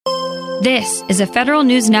This is a Federal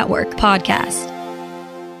News Network podcast.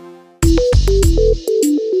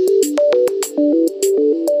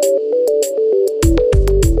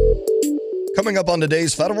 Coming up on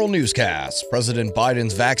today's Federal Newscast, President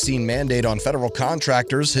Biden's vaccine mandate on federal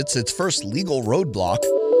contractors hits its first legal roadblock.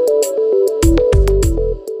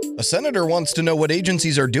 A senator wants to know what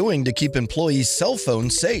agencies are doing to keep employees' cell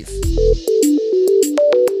phones safe.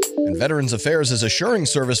 And Veterans Affairs is assuring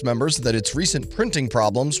service members that its recent printing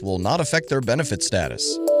problems will not affect their benefit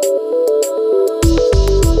status.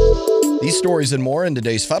 These stories and more in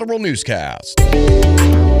today's Federal Newscast.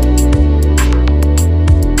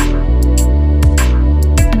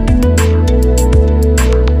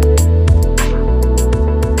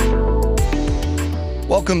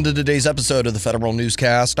 Welcome to today's episode of the Federal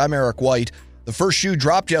Newscast. I'm Eric White. The first shoe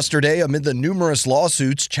dropped yesterday amid the numerous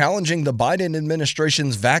lawsuits challenging the Biden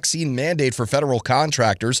administration's vaccine mandate for federal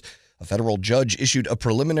contractors. A federal judge issued a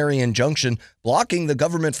preliminary injunction blocking the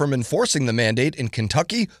government from enforcing the mandate in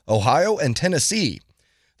Kentucky, Ohio, and Tennessee.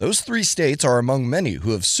 Those three states are among many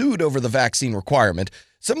who have sued over the vaccine requirement.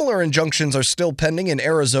 Similar injunctions are still pending in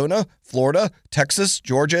Arizona, Florida, Texas,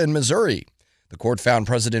 Georgia, and Missouri. The court found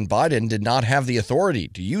President Biden did not have the authority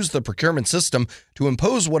to use the procurement system to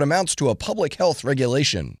impose what amounts to a public health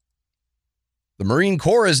regulation. The Marine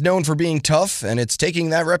Corps is known for being tough, and it's taking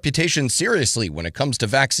that reputation seriously when it comes to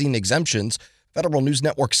vaccine exemptions. Federal News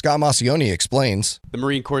Network Scott Maucione explains. The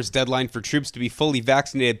Marine Corps' deadline for troops to be fully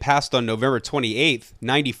vaccinated passed on November 28th.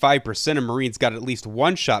 95% of Marines got at least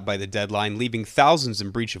one shot by the deadline, leaving thousands in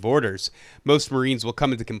breach of orders. Most Marines will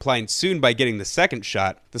come into compliance soon by getting the second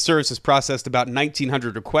shot. The service has processed about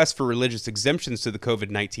 1,900 requests for religious exemptions to the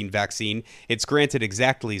COVID-19 vaccine. It's granted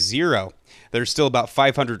exactly 0. There's still about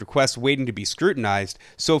 500 requests waiting to be scrutinized.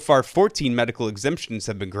 So far, 14 medical exemptions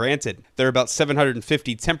have been granted. There are about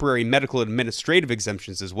 750 temporary medical administrative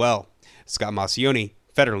exemptions as well. Scott Maucione,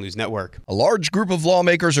 Federal News Network. A large group of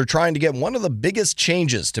lawmakers are trying to get one of the biggest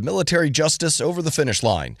changes to military justice over the finish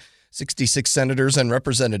line. 66 senators and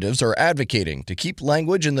representatives are advocating to keep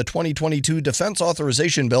language in the 2022 Defense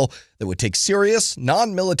Authorization Bill that would take serious,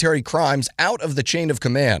 non-military crimes out of the chain of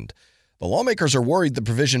command. The lawmakers are worried the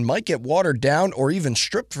provision might get watered down or even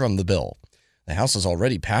stripped from the bill. The House has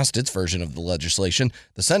already passed its version of the legislation.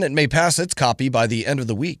 The Senate may pass its copy by the end of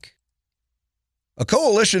the week. A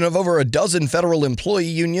coalition of over a dozen federal employee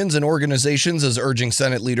unions and organizations is urging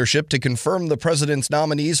Senate leadership to confirm the president's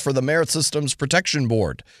nominees for the Merit Systems Protection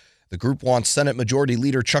Board. The group wants Senate Majority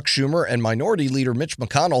Leader Chuck Schumer and Minority Leader Mitch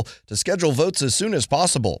McConnell to schedule votes as soon as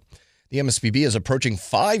possible. The MSPB is approaching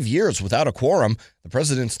 5 years without a quorum. The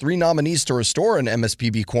president's 3 nominees to restore an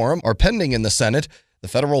MSPB quorum are pending in the Senate. The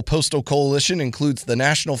Federal Postal Coalition includes the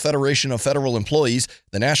National Federation of Federal Employees,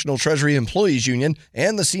 the National Treasury Employees Union,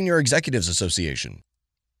 and the Senior Executives Association.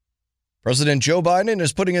 President Joe Biden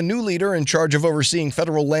is putting a new leader in charge of overseeing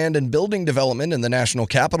federal land and building development in the National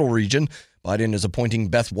Capital Region. Biden is appointing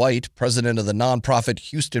Beth White, president of the nonprofit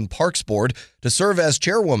Houston Parks Board, to serve as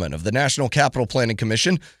chairwoman of the National Capital Planning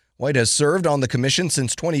Commission. White has served on the commission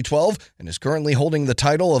since 2012 and is currently holding the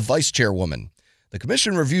title of vice chairwoman. The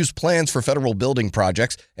commission reviews plans for federal building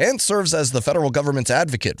projects and serves as the federal government's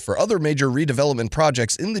advocate for other major redevelopment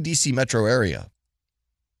projects in the D.C. metro area.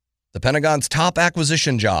 The Pentagon's top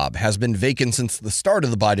acquisition job has been vacant since the start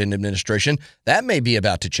of the Biden administration. That may be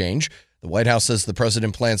about to change. The White House says the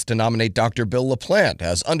president plans to nominate Dr. Bill LaPlante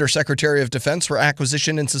as Undersecretary of Defense for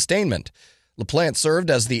Acquisition and Sustainment. LaPlante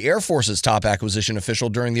served as the Air Force's top acquisition official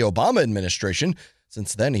during the Obama administration.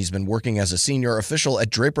 Since then, he's been working as a senior official at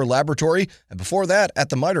Draper Laboratory and before that at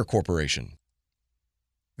the MITRE Corporation.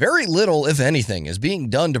 Very little, if anything, is being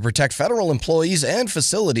done to protect federal employees and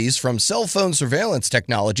facilities from cell phone surveillance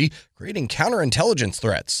technology creating counterintelligence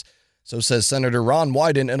threats. So says Senator Ron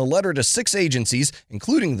Wyden in a letter to 6 agencies,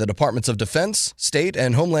 including the Departments of Defense, State,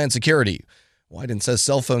 and Homeland Security. Wyden says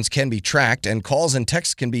cell phones can be tracked and calls and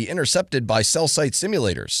texts can be intercepted by cell site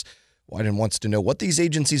simulators. Wyden wants to know what these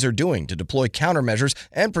agencies are doing to deploy countermeasures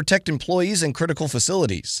and protect employees in critical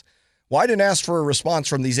facilities. Wyden asked for a response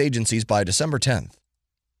from these agencies by December 10th.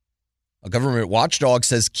 A government watchdog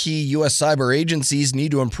says key U.S. cyber agencies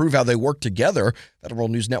need to improve how they work together. Federal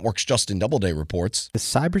News Network's Justin Doubleday reports. The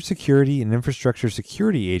Cybersecurity and Infrastructure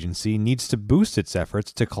Security Agency needs to boost its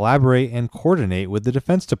efforts to collaborate and coordinate with the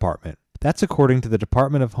Defense Department. That's according to the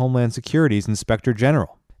Department of Homeland Security's Inspector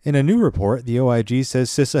General. In a new report, the OIG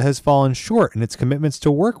says CISA has fallen short in its commitments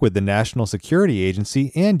to work with the National Security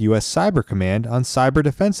Agency and U.S. Cyber Command on cyber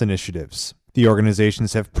defense initiatives. The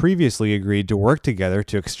organizations have previously agreed to work together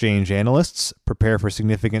to exchange analysts, prepare for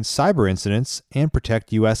significant cyber incidents, and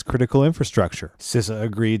protect U.S. critical infrastructure. CISA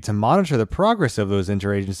agreed to monitor the progress of those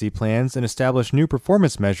interagency plans and establish new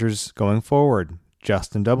performance measures going forward.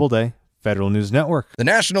 Justin Doubleday, Federal News Network. The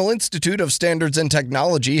National Institute of Standards and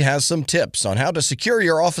Technology has some tips on how to secure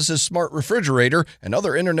your office's smart refrigerator and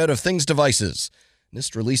other Internet of Things devices.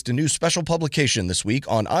 NIST released a new special publication this week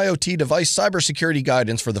on IoT device cybersecurity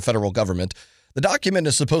guidance for the federal government. The document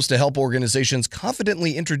is supposed to help organizations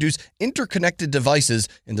confidently introduce interconnected devices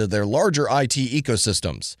into their larger IT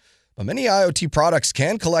ecosystems. But many IoT products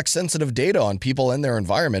can collect sensitive data on people and their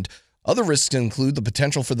environment. Other risks include the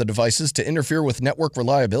potential for the devices to interfere with network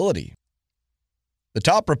reliability. The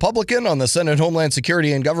top Republican on the Senate Homeland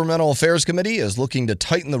Security and Governmental Affairs Committee is looking to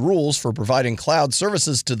tighten the rules for providing cloud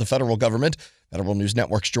services to the federal government. Federal News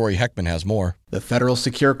Network's Jory Heckman has more. The Federal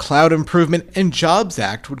Secure Cloud Improvement and Jobs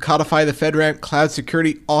Act would codify the FedRAMP Cloud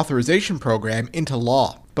Security Authorization Program into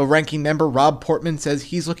law. But Ranking Member Rob Portman says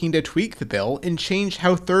he's looking to tweak the bill and change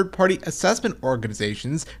how third-party assessment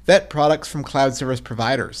organizations vet products from cloud service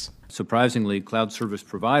providers. Surprisingly, cloud service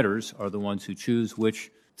providers are the ones who choose which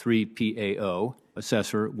 3PAO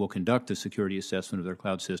assessor will conduct a security assessment of their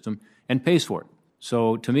cloud system and pays for it.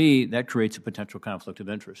 So to me, that creates a potential conflict of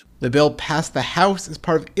interest. The bill passed the House as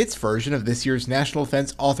part of its version of this year's National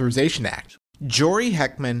Defense Authorization Act. Jory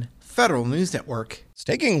Heckman, Federal News Network. It's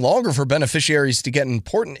taking longer for beneficiaries to get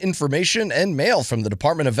important information and mail from the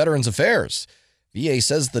Department of Veterans Affairs. VA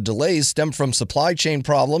says the delays stem from supply chain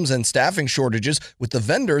problems and staffing shortages with the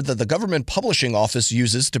vendor that the Government Publishing Office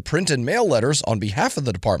uses to print and mail letters on behalf of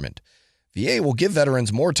the department. VA will give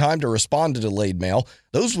veterans more time to respond to delayed mail.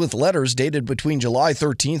 Those with letters dated between July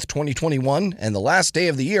 13th, 2021 and the last day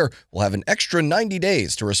of the year will have an extra 90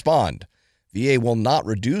 days to respond. VA will not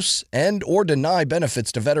reduce and or deny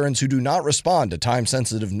benefits to veterans who do not respond to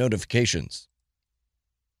time-sensitive notifications.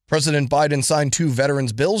 President Biden signed 2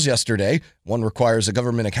 veterans bills yesterday. One requires a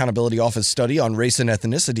Government Accountability Office study on race and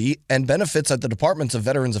ethnicity and benefits at the Departments of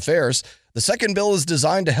Veterans Affairs. The second bill is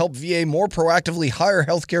designed to help VA more proactively hire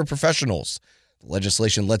healthcare professionals. The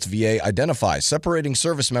legislation lets VA identify separating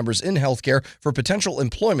service members in healthcare for potential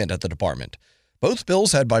employment at the department. Both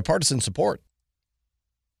bills had bipartisan support.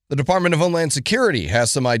 The Department of Homeland Security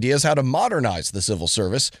has some ideas how to modernize the civil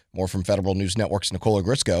service. More from Federal News Network's Nicola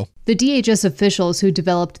Grisco. The DHS officials who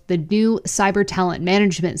developed the new cyber talent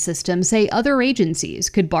management system say other agencies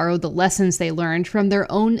could borrow the lessons they learned from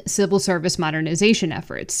their own civil service modernization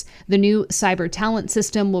efforts. The new cyber talent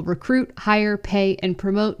system will recruit, hire, pay, and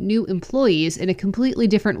promote new employees in a completely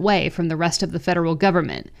different way from the rest of the federal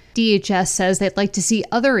government. DHS says they'd like to see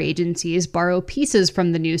other agencies borrow pieces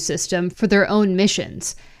from the new system for their own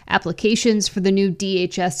missions. Applications for the new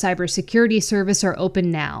DHS cybersecurity service are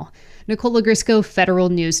open now. Nicola Grisco, Federal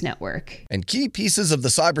News Network. And key pieces of the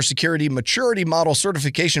Cybersecurity Maturity Model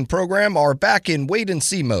Certification Program are back in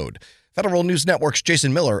wait-and-see mode. Federal News Network's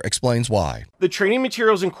Jason Miller explains why. The training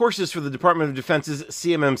materials and courses for the Department of Defense's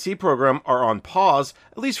CMMC program are on pause,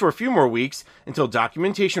 at least for a few more weeks, until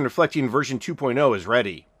documentation reflecting version 2.0 is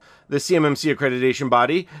ready. The CMMC accreditation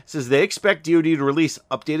body says they expect DoD to release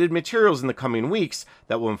updated materials in the coming weeks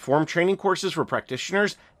that will inform training courses for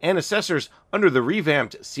practitioners and assessors under the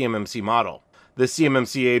revamped CMMC model. The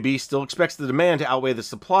CMMC-AB still expects the demand to outweigh the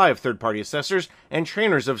supply of third-party assessors and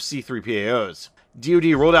trainers of C3PAOs.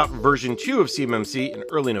 DoD rolled out version 2 of CMMC in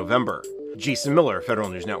early November. Jason Miller, Federal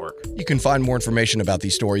News Network. You can find more information about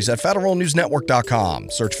these stories at federalnewsnetwork.com.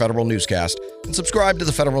 Search Federal Newscast and subscribe to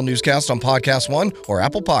the Federal Newscast on Podcast One or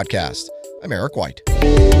Apple Podcasts. I'm Eric White.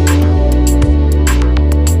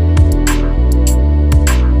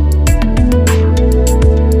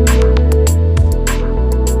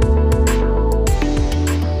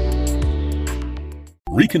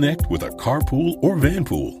 Reconnect with a carpool or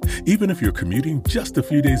vanpool. Even if you're commuting just a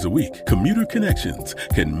few days a week, Commuter Connections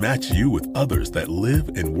can match you with others that live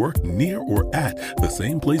and work near or at the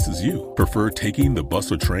same place as you. Prefer taking the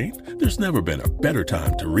bus or train? There's never been a better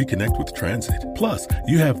time to reconnect with transit. Plus,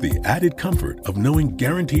 you have the added comfort of knowing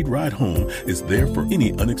Guaranteed Ride Home is there for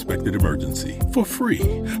any unexpected emergency for free.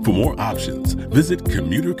 For more options, visit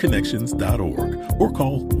commuterconnections.org or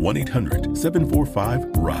call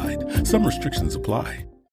 1-800-745-RIDE. Some restrictions apply.